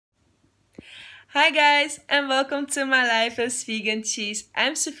Hi guys and welcome to my life as vegan cheese.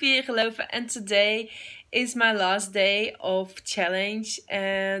 I'm Sophia Geloven and today is my last day of challenge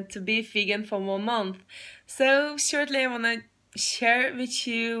and to be vegan for 1 month. So shortly I want to share with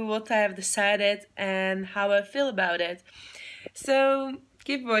you what I have decided and how I feel about it. So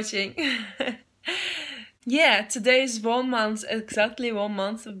keep watching. Yeah, today is 1 month, exactly 1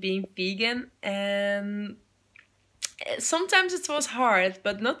 month of being vegan, and sometimes it was hard,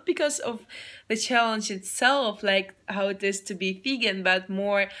 but not because of the challenge itself, like how it is to be vegan, but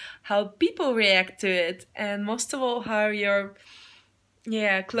more how people react to it, and most of all how your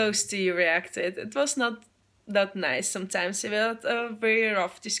close to you reacted. It was not that nice sometimes. We had a very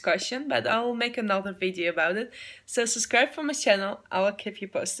rough discussion, but I'll make another video about it. So subscribe for my channel. I will keep you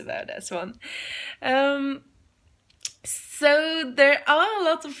posted about that one. So there are a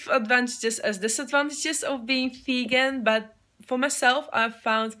lot of advantages as disadvantages of being vegan, but for myself I've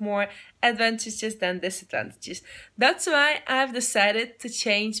found more advantages than disadvantages. That's why I've decided to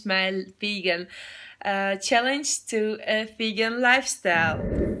change my vegan challenge to a vegan lifestyle.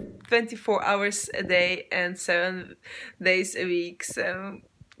 24 hours a day and 7 days a week. So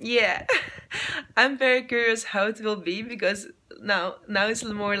yeah, I'm very curious how it will be, because now it's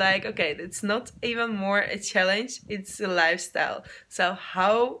more like, okay, it's not even more a challenge, it's a lifestyle. So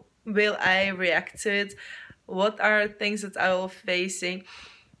how will I react to it? What are things that I will facing?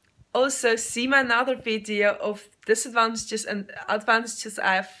 Also see my another video of disadvantages and advantages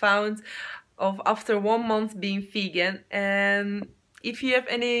I have found of after 1 month being vegan. And if you have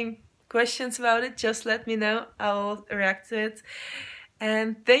any questions about it, just let me know. I'll react to it.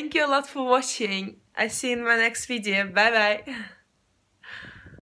 And thank you a lot for watching. I see you in my next video. Bye bye.